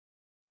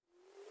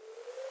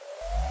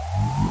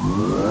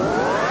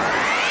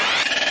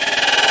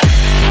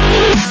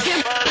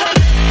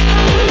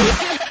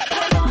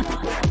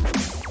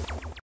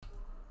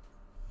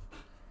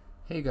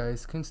Hey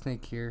guys,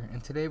 Snake here,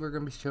 and today we're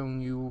going to be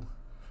showing you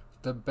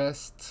the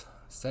best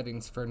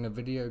settings for an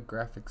NVIDIA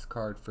graphics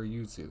card for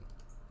Yuzu.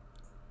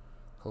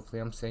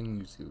 Hopefully I'm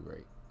saying Yuzu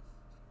right.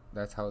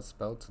 That's how it's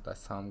spelled, so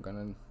that's how I'm going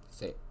to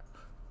say it.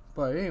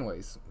 But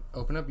anyways,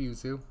 open up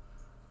Yuzu,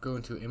 go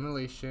into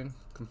Emulation,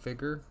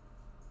 Configure,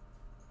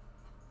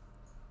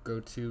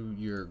 go to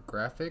your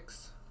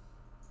graphics.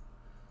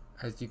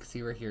 As you can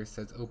see right here, it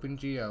says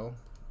OpenGL.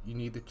 You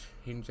need to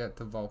change that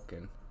to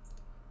Vulkan.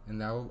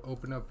 And that will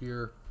open up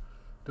your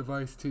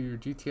device to your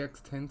GTX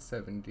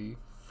 1070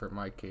 for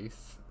my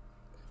case.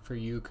 For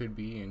you could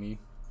be any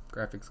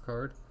graphics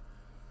card.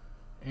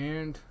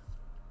 And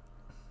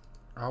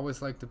I always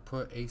like to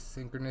put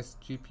asynchronous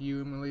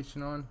GPU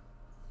emulation on.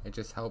 It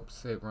just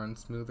helps it run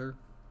smoother.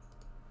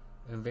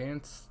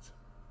 Advanced,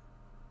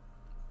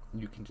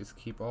 you can just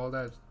keep all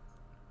that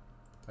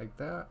like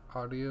that.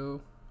 Audio,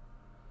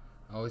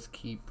 I always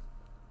keep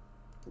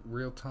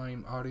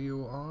real-time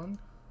audio on.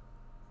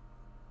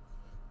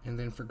 And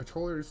then for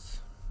controllers,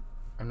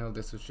 I know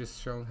this was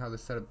just showing how to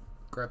set up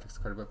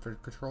graphics card, but for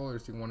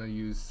controllers you want to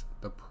use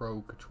the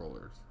Pro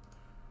controllers,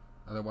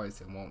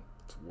 otherwise it won't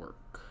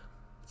work.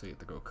 So you have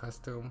to go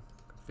custom,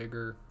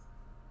 configure,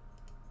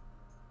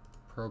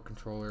 Pro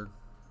controller,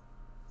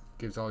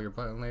 gives all your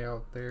button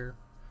layout there,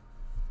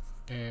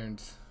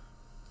 and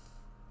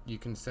you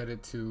can set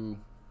it to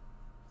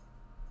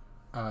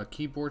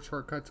keyboard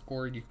shortcuts,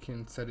 or you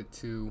can set it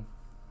to,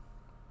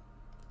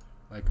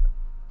 like,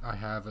 I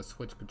have a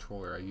Switch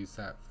controller. I use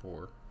that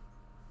for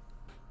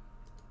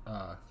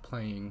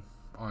playing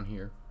on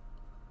here.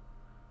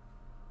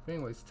 But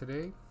anyways,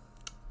 today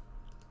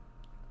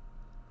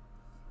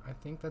I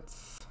think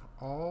that's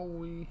all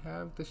we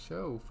have to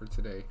show for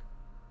today.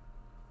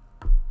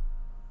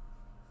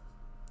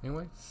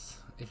 Anyways,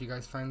 if you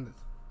guys found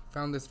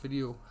this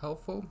video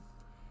helpful,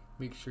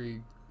 make sure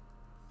you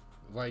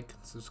like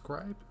and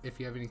subscribe. If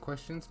you have any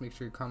questions, make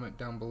sure you comment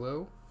down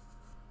below.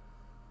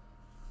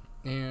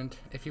 And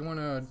if you want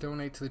to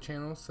donate to the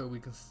channel so we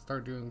can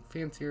start doing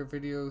fancier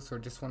videos, or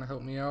just want to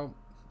help me out,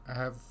 I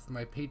have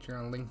my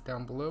Patreon link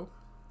down below,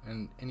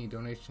 and any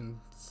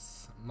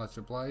donations much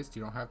obliged.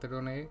 You don't have to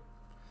donate,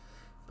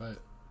 but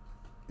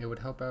it would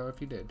help out if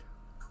you did.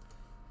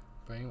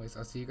 But anyways,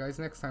 I'll see you guys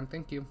next time.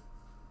 Thank you.